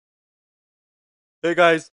Hey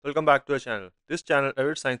guys, welcome back to our channel. This channel,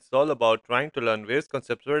 Avid Science, is all about trying to learn various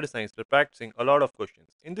concepts of science by practicing a lot of questions.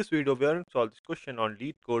 In this video, we are going to solve this question on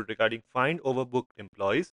Leetcode regarding find overbooked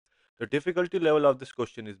employees. The difficulty level of this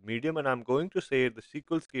question is medium, and I'm going to say the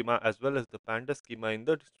SQL schema as well as the Panda schema in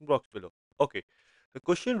the description box below. Okay, the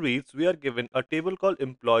question reads: we are given a table called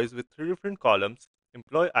employees with three different columns: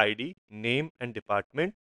 employee ID, name, and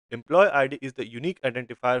department. Employee ID is the unique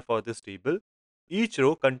identifier for this table. Each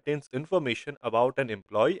row contains information about an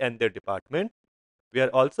employee and their department. We are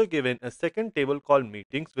also given a second table called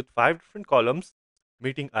meetings with five different columns: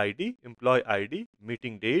 meeting ID, employee ID,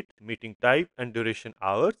 meeting date, meeting type, and duration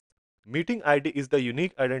hours. Meeting ID is the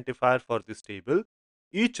unique identifier for this table.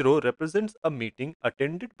 Each row represents a meeting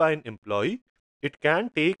attended by an employee. It can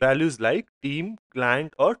take values like team,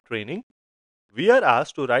 client, or training. We are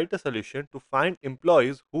asked to write a solution to find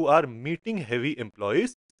employees who are meeting heavy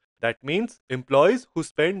employees. That means employees who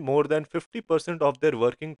spend more than 50% of their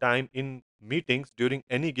working time in meetings during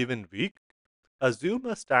any given week. Assume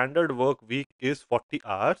a standard work week is 40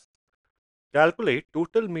 hours. Calculate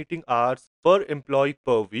total meeting hours per employee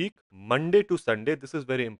per week, Monday to Sunday. This is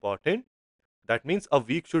very important. That means a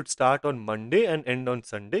week should start on Monday and end on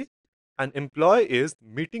Sunday. An employee is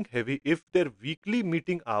meeting heavy if their weekly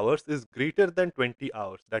meeting hours is greater than 20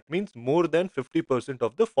 hours. That means more than 50%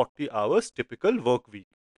 of the 40 hours typical work week.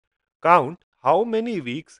 Count how many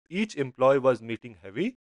weeks each employee was meeting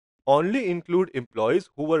heavy. Only include employees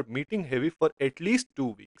who were meeting heavy for at least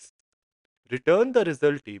 2 weeks. Return the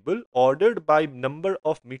result table ordered by number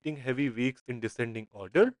of meeting heavy weeks in descending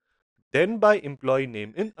order, then by employee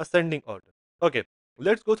name in ascending order. Okay,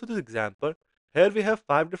 let's go through this example. Here we have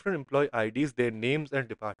five different employee IDs, their names and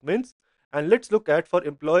departments. And let's look at for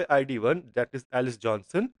employee ID 1, that is Alice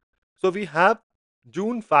Johnson. So we have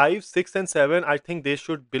June 5, 6 and 7. I think they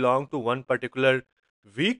should belong to one particular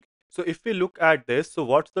week. So if we look at this, so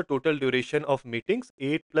what's the total duration of meetings?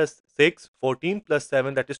 8 plus 6, 14 plus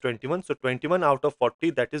 7, that is 21. So 21 out of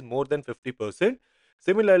 40, that is more than 50%.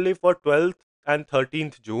 Similarly, for 12th and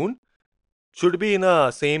 13th June, should be in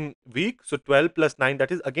a same week. So 12 plus 9,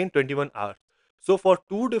 that is again 21 hours. So for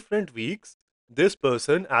two different weeks, this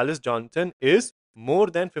person, Alice Johnson, is more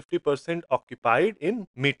than 50% occupied in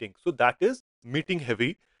meeting. So that is meeting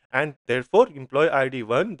heavy. And therefore, employee ID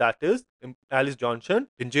 1, that is Alice Johnson,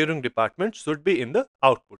 engineering department, should be in the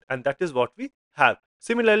output. And that is what we have.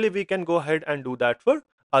 Similarly, we can go ahead and do that for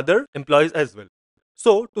other employees as well.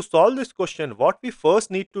 So to solve this question, what we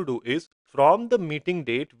first need to do is from the meeting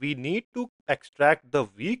date, we need to extract the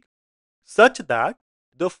week such that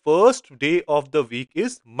the first day of the week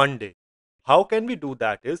is Monday. How can we do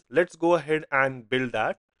that is, let's go ahead and build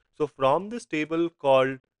that. So from this table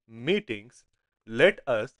called meetings, let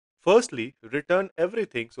us firstly return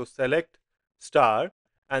everything. So select star,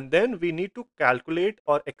 and then we need to calculate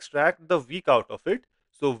or extract the week out of it.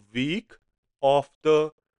 So week of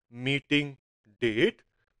the meeting date.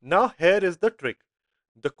 Now here is the trick.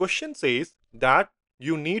 The question says that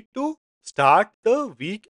you need to start the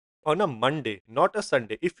week on a Monday, not a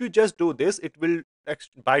Sunday. If you just do this, it will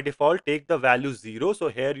by default take the value 0. So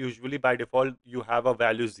here usually by default you have a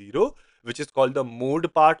value 0, which is called the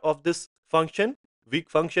mode part of this function, week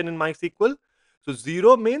function in MySQL. So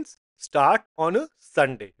 0 means start on a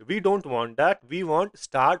Sunday. We don't want that. We want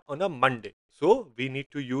start on a Monday. So we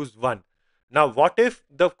need to use 1. Now, what if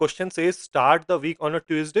the question says start the week on a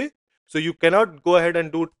Tuesday? So you cannot go ahead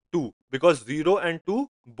and do 2 because 0 and 2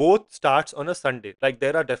 both starts on a Sunday. Like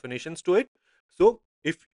there are definitions to it. So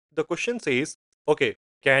if the question says, okay,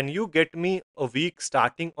 can you get me a week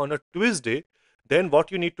starting on a Tuesday? Then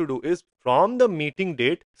what you need to do is from the meeting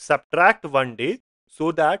date, subtract 1 day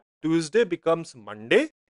so that Tuesday becomes Monday.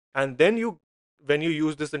 And then when you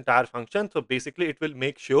use this entire function, so basically it will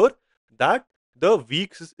make sure that the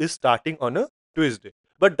week is starting on a Tuesday.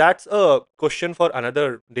 But that's a question for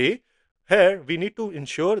another day. Here, we need to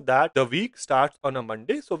ensure that the week starts on a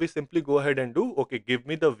Monday. So we simply go ahead and do, okay, give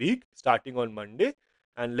me the week starting on Monday.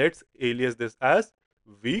 And let's alias this as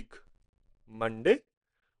week Monday.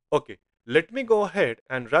 Okay, let me go ahead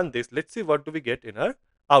and run this. Let's see what do we get in our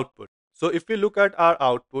output. So if we look at our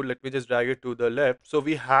output, let me just drag it to the left. So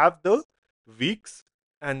we have the weeks,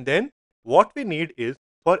 and then what we need is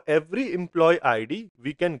for every employee ID,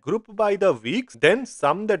 we can group by the weeks, then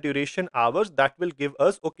sum the duration hours. That will give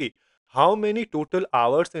us, okay, how many total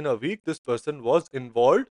hours in a week this person was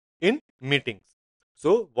involved in meetings.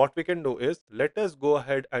 So what we can do is, let us go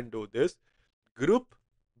ahead and do this. Group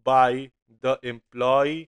by the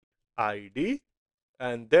employee ID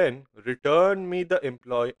and then return me the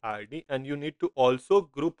employee ID, and you need to also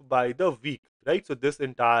group by the week, right? So this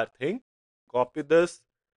entire thing, copy this,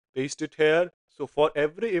 paste it here. So for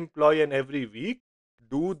every employee and every week,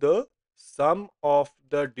 do the sum of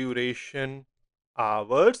the duration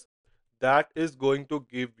hours. That is going to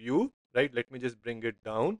give you, right? Let me just bring it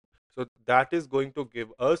down. So that is going to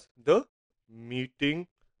give us the meeting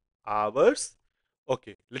hours.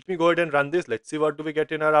 Okay, let me go ahead and run this. Let's see what do we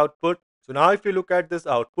get in our output. So now if you look at this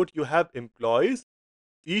output, you have employees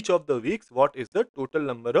each of the weeks, what is the total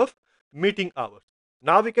number of meeting hours.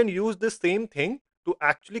 Now we can use the same thing to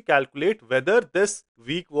actually calculate whether this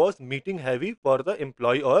week was meeting heavy for the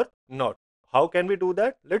employee or not. How can we do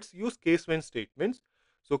that? Let's use case when statements.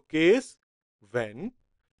 So case when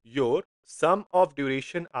your sum of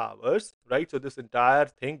duration hours, right? So this entire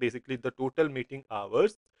thing, basically the total meeting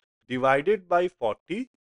hours divided by 40,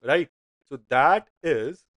 right? So that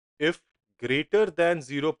is if greater than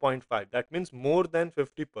 0.5, that means more than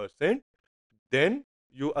 50%, then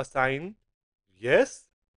you assign yes,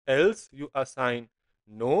 else you assign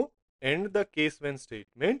no, end the case when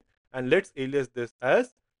statement, and let's alias this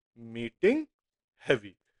as meeting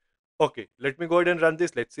heavy. Okay, let me go ahead and run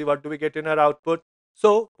this. Let's see what do we get in our output.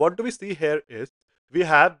 So what do we see here is we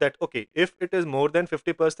have that, okay, if it is more than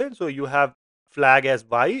 50%, so you have flag as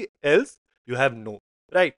Y, else you have no,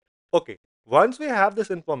 right? Okay, once we have this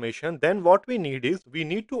information, then what we need is we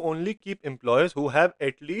need to only keep employees who have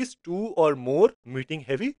at least 2 or more meeting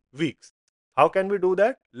heavy weeks. How can we do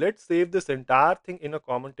that? Let's save this entire thing in a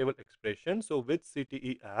common table expression. So with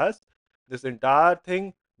CTE as this entire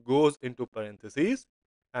thing goes into parentheses,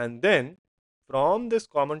 and then from this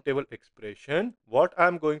common table expression, what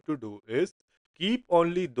I'm going to do is keep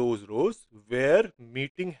only those rows where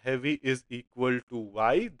meeting heavy is equal to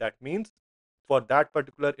Y. That means for that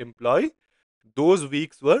particular employee, those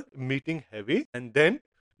weeks were meeting heavy. And then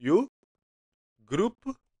you group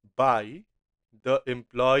by the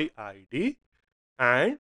employee ID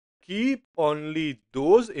and keep only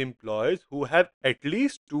those employees who have at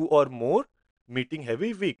least 2 or more meeting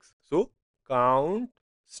heavy weeks. So count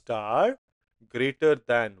star greater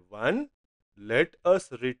than 1. Let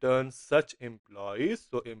us return such employees.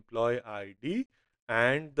 So employee ID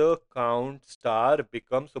and the count star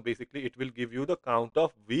becomes, so basically it will give you the count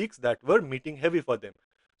of weeks that were meeting heavy for them.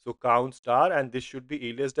 So count star, and this should be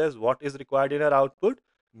aliased as what is required in our output,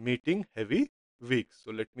 meeting heavy weeks.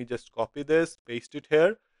 So let me just copy this, paste it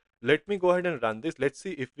here. Let me go ahead and run this. Let's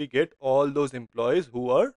see if we get all those employees who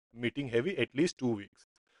are meeting heavy at least 2 weeks.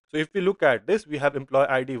 So if we look at this, we have employee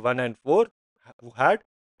ID 1 and 4 who had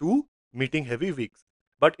 2 meeting heavy weeks.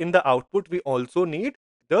 But in the output, we also need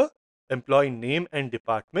the employee name and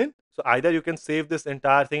department. So either you can save this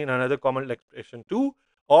entire thing in another common expression too,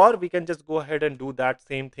 or we can just go ahead and do that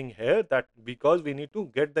same thing here, that because we need to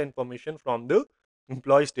get the information from the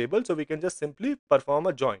employees table, so we can just simply perform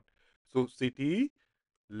a join. So CTE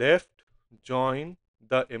left join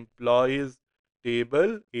the employees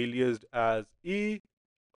table aliased as E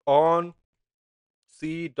on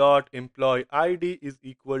C dot employee ID is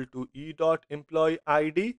equal to E dot employee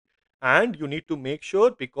ID, and you need to make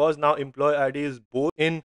sure, because now employee ID is both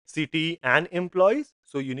in CTE and employees,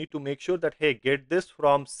 so you need to make sure that, hey, get this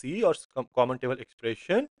from C or common table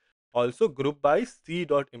expression, also group by C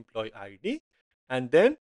dot employee ID, and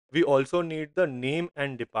then we also need the name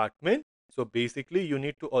and department. So basically you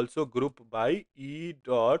need to also group by E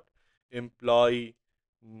dot employee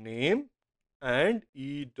name and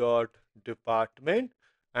E dot department,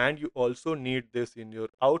 and you also need this in your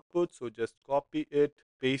output. So just copy it,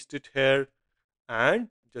 paste it here, and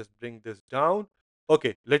just bring this down.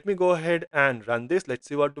 Okay, let me go ahead and run this. Let's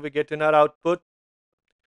see what do we get in our output.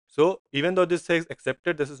 So even though this says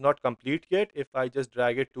accepted, this is not complete yet. If I just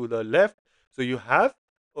drag it to the left, so you have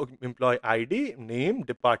employee ID, name,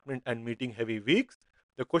 department, and meeting heavy weeks.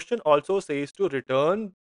 The question also says to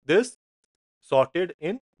return this sorted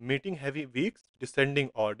in meeting heavy weeks descending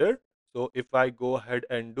order. So if I go ahead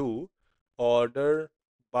and do order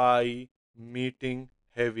by meeting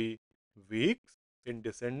heavy weeks in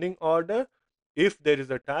descending order, if there is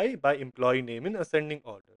a tie, by employee name in ascending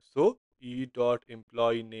order. So E dot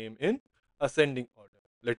employee name in ascending order.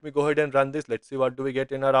 Let me go ahead and run this. Let's see what do we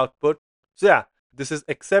get in our output. So yeah, this is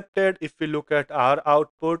accepted. If we look at our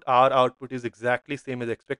output is exactly same as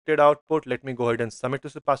expected output. Let me go ahead and submit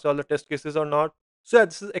to pass all the test cases or not. So yeah,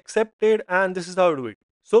 this is accepted, and this is how to do it.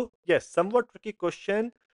 So yes, somewhat tricky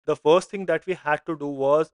question. The first thing that we had to do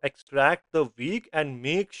was extract the week and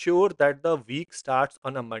make sure that the week starts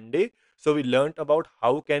on a Monday. So we learned about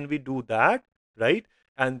how can we do that, right?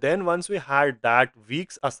 And then once we had that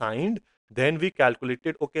weeks assigned, then we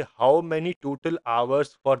calculated, okay, how many total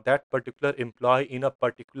hours for that particular employee in a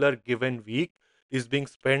particular given week is being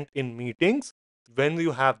spent in meetings. when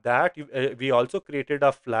you have that, we also created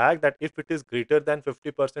a flag that if it is greater than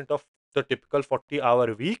 50% of the typical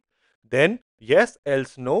 40-hour week, then yes,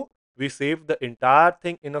 else no. We saved the entire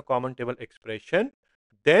thing in a common table expression.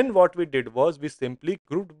 Then what we did was we simply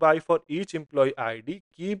grouped by for each employee ID,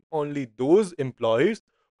 keep only those employees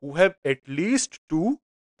who have at least two,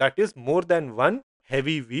 that is more than one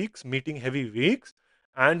heavy weeks, meeting heavy weeks,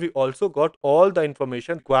 and we also got all the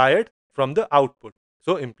information required from the output.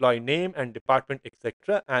 So employee name and department,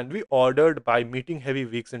 etc. And we ordered by meeting heavy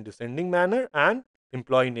weeks in descending manner and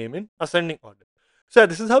employee name in ascending order. So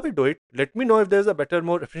this is how we do it. Let me know if there's a better,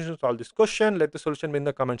 more efficient solve this question. Let the solution be in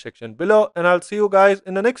the comment section below, and I'll see you guys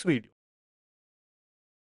in the next video.